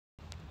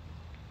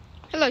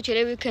Hello,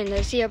 today we can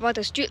see about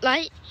the street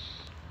light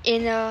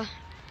in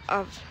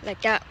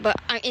like that, but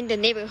I'm in the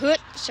neighborhood,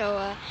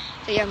 so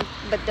yeah,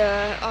 but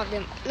all of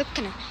them look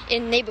kind of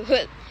in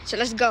neighborhood. So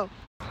let's go.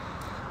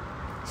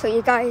 So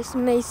you guys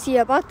may see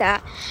about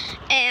that,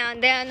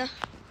 and then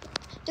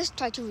just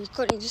try to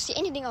record and just see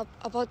anything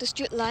about the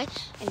street light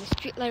and the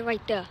street light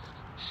right there,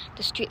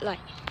 the street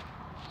light.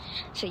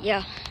 So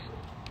yeah,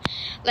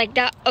 like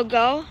that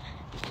ago,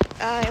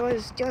 it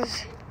was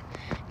just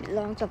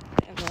long time ago.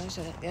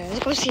 So let's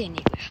go see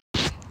it.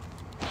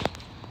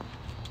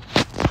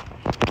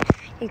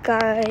 You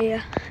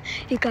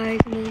guys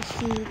may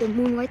see the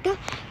moon right there,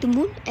 the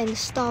moon and the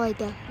star right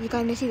there. You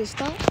guys may see the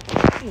star.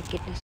 Oh my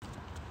goodness.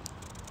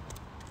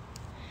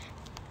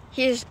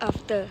 Here's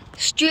the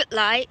street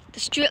light. The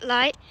street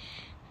light,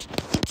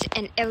 it's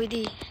an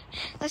LED.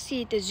 Let's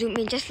see the zoom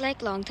in just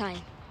like long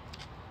time.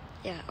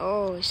 Yeah.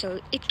 Oh,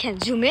 so it can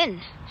zoom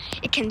in.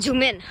 It can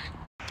zoom in.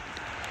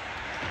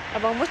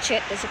 About watch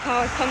it. There's a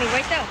car coming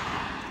right there.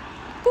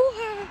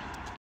 Woo-ha.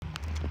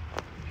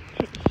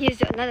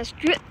 Here's another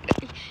street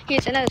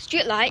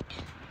light.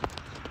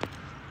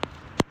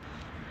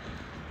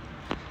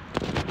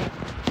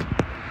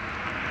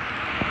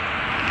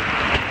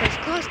 There's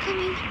cars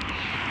coming.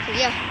 So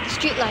yeah, the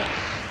street light.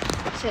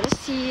 So let's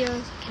see,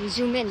 can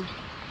zoom in.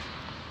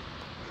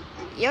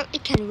 Yep,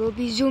 it will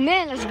be zoom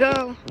in. Let's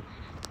go.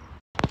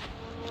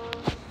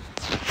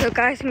 So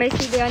guys may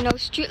see there are no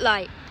street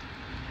light.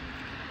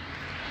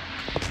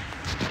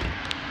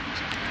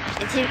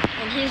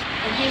 And here's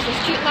the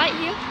street light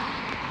here.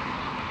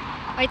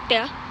 Right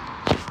there.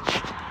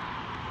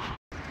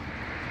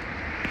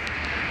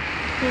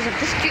 Here's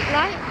the street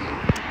light.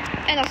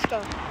 And let's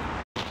go.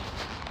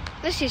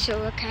 Let's see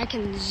so I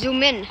can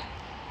zoom in.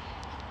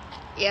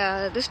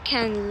 Yeah, this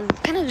can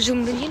kind of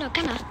zoom in,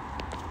 kind of.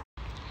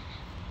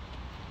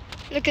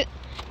 Look at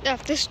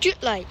the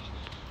street light.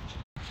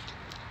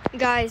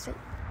 Guys,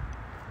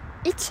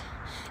 it's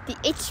the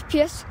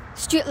HPS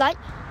street light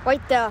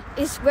right there.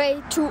 It's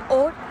way too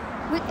old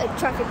with a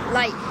traffic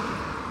light.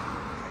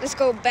 Let's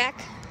go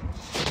back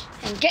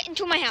and get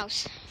into my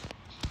house.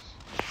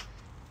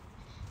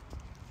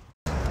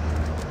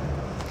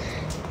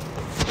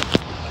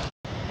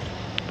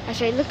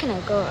 Actually, look, can I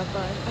go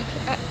about?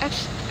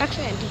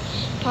 Actually, I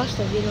pause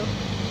the video.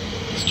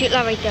 The street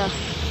light right there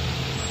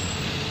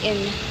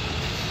in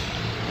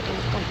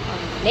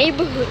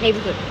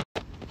neighborhood.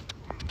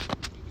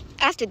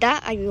 After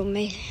that, I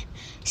will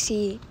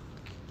see.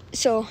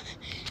 So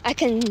I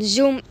can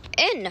zoom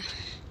in.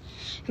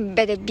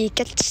 Better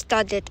get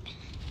started.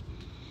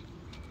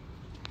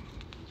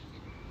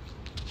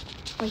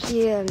 Right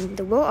here,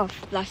 the wall of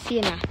La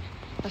Siena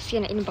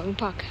in Bang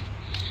Park.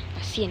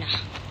 La Siena.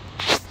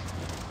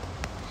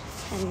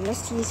 And let's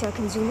see so I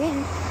can zoom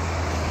in.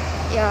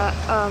 Yeah,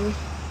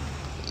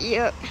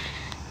 yeah.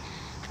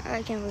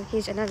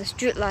 Here's another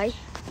street light.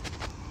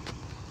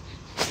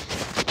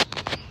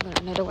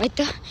 Got another right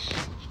there.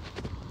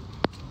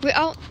 We're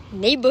out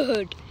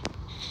neighborhood.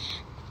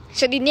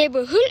 So the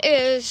neighborhood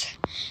is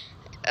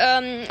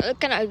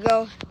can I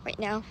go right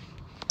now?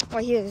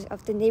 Right here is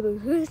of the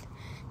neighborhood.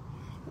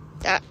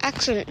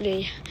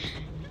 Actually,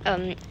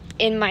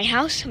 in my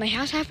house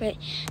have a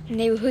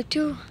neighborhood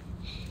too.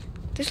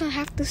 This one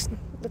have this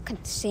look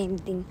at the same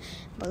thing,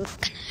 but look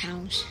at the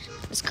house.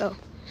 Let's go.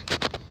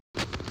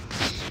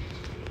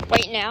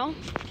 Right now.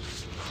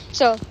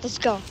 So let's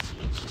go.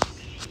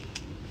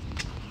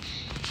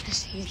 Let's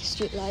see the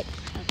street light.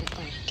 I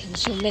can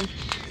zoom in.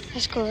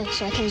 Let's go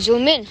so I can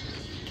zoom in.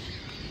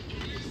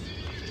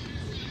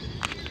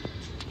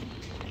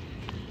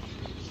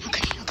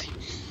 Okay.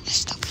 Let's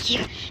stop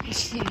here and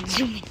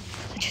zoom in.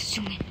 Just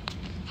zoom in.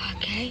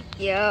 Okay.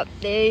 Yep.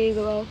 There you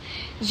go.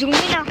 Zoom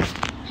in now.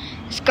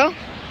 Let's go.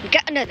 We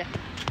got another.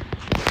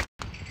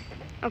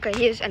 Okay,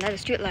 here's another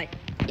street light.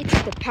 It's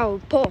the power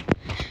pole.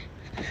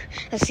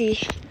 Let's see.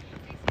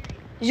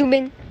 Zoom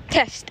in.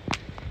 Test.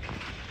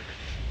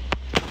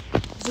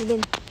 Zoom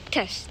in.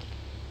 Test.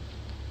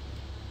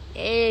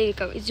 There you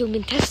go. It's zoom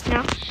in test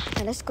now.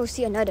 And let's go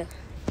see another.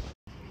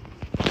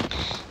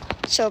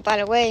 So by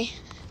the way,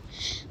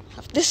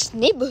 of this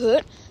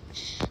neighborhood,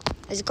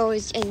 let's go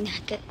and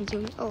get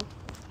zoom. Oh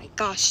my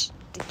gosh,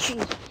 the tree.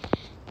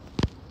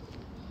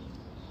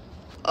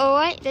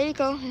 Alright, there you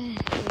go.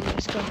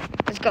 Let's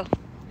go.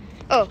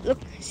 Oh, look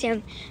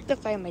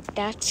like my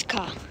dad's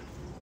car.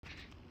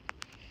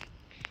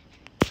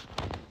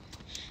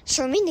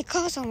 So many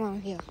cars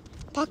around here,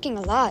 parking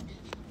a lot.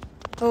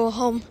 Go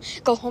home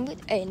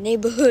with a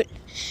neighborhood.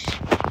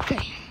 Okay,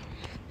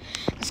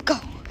 let's go.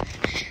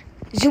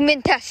 Zoom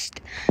in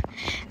test.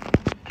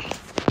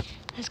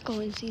 Let's go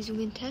and see zoom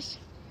in test.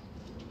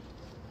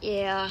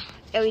 Yeah,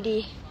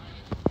 LED.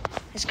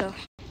 Let's go.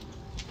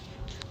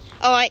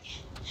 Alright.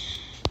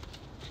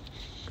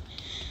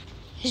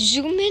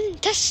 Zoom in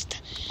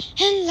test.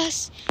 And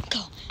let's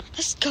go.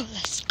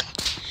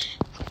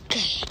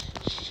 Okay.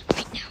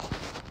 Right now.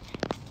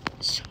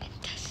 Zoom in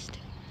test.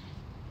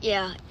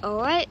 Yeah,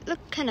 alright. Look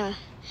kinda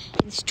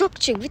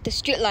instruction with the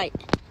street light.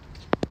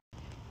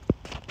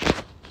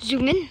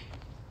 Zoom in.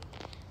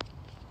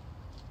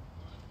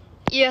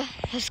 Yeah,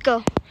 let's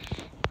go.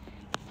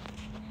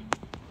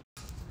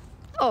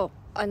 Oh,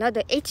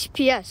 another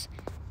HPS.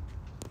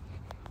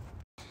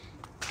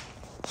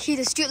 See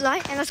the street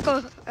light, and let's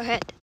go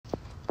ahead.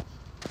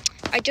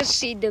 I just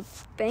see the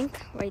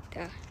bank right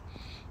there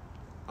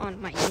on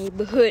my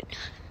neighborhood.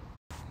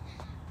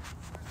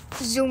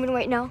 Zoom in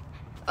right now.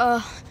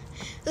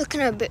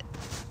 Looking a bit.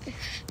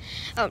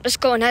 Let's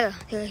go another.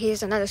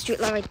 Here's another street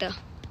light right there.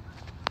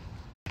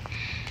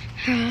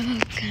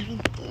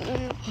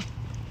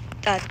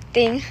 That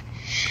thing.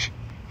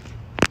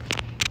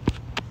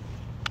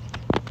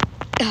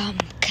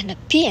 Kind of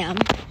PM.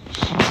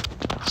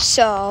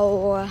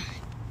 So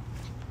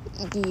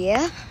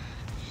yeah,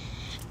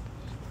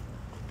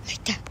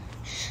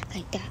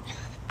 like that.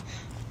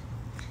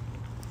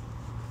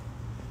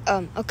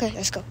 Okay,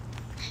 let's go.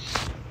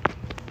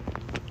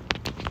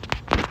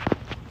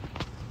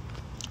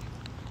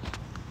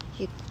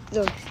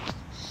 The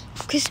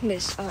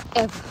Christmas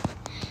ever.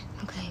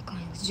 Okay,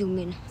 going to zoom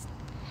in.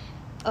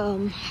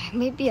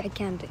 Maybe I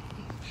can't.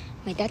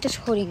 My dad is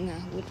holding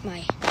with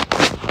my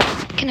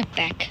kind of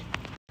back.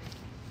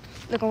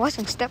 Look, I'm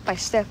watching step by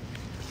step.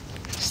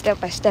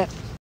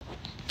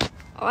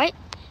 Alright.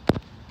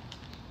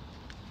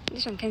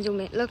 This one can zoom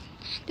in. Look,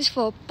 this is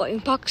for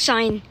Boeing Park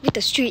sign with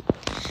the street.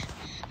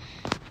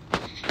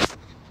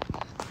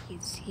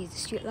 Here's the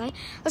street light.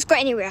 Let's go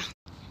anywhere.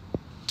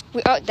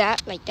 Without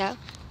that, like that.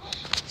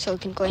 So we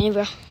can go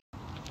anywhere.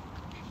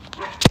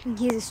 And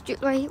here's the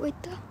street light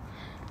right there.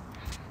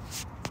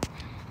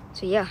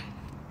 So yeah.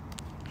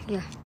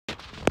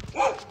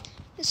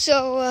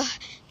 So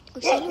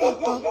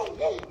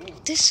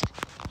this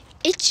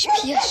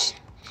HPS.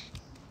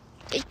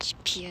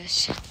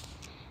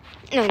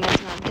 No,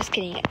 I'm just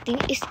kidding. I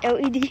think it's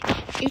LED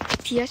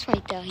HPS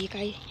right there. You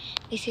guys,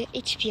 is it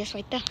HPS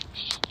right there?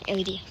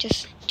 LED.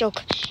 Just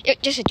joke.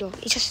 Just a joke.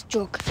 It's just a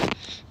joke.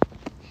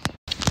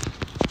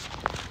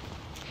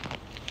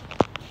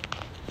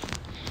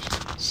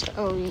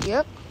 So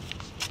yep.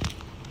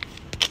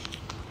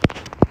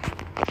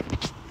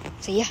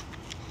 So yeah.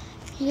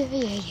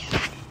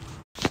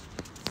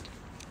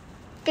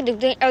 Cái đường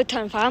dây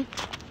thần phải không?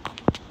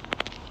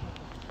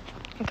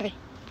 Okay.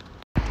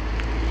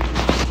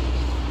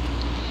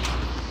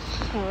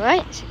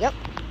 Alright, so yep.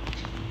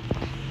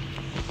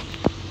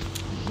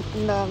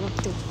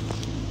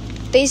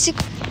 Basic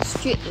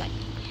street light,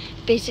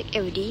 basic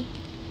LED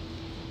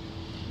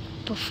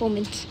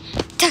performance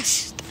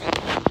test.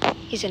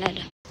 Here's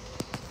another.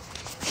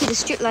 See the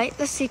street light.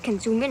 Let's see if can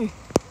zoom in.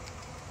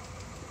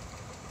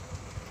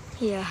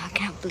 Yeah, I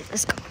can't believe it.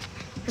 Let's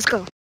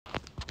go.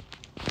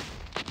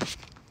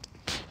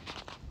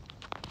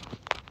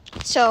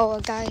 So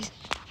guys,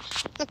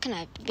 look kind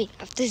of big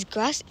of this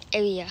grass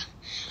area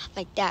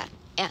like that,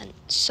 and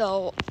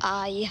so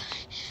I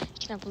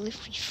cannot believe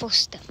we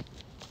forced them.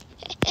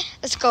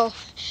 Let's go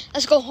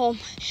home.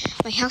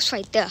 My house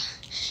right there.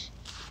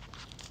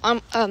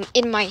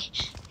 In my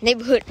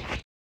neighborhood.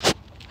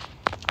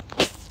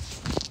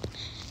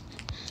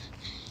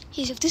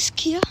 Here's of this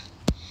Kia.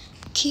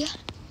 Here's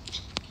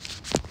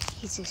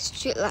a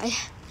street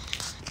light.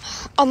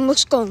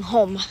 Almost going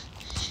home.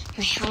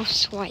 My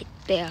house right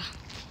there.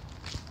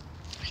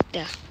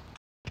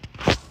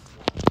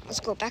 Let's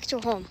go back to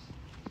home.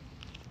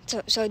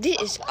 So this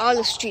is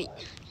Olive Street.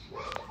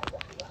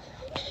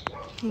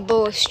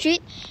 Bow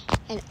Street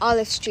and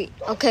Olive Street.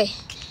 Okay.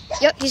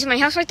 Yep, here's my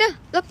house right there.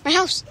 Look, my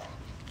house.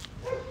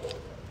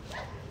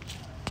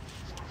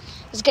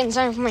 Let's get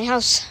inside from my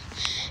house.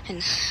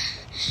 And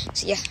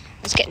so yeah,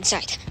 let's get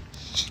inside.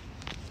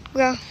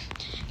 Well,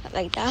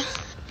 like that.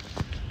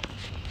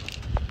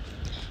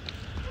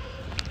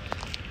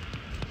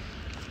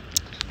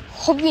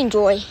 Hope you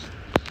enjoy.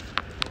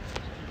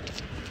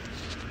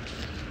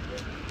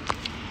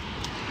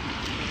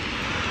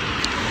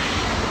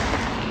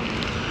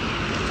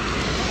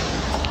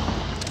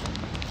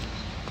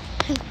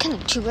 Kind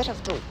of too wet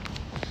of the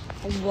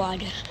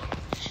water.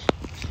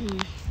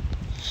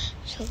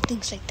 So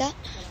things like that.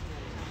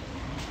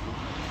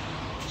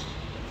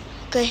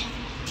 Okay.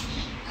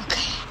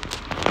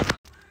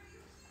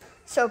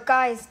 So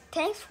guys,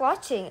 thanks for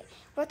watching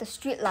about the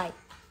street light.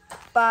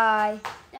 Bye.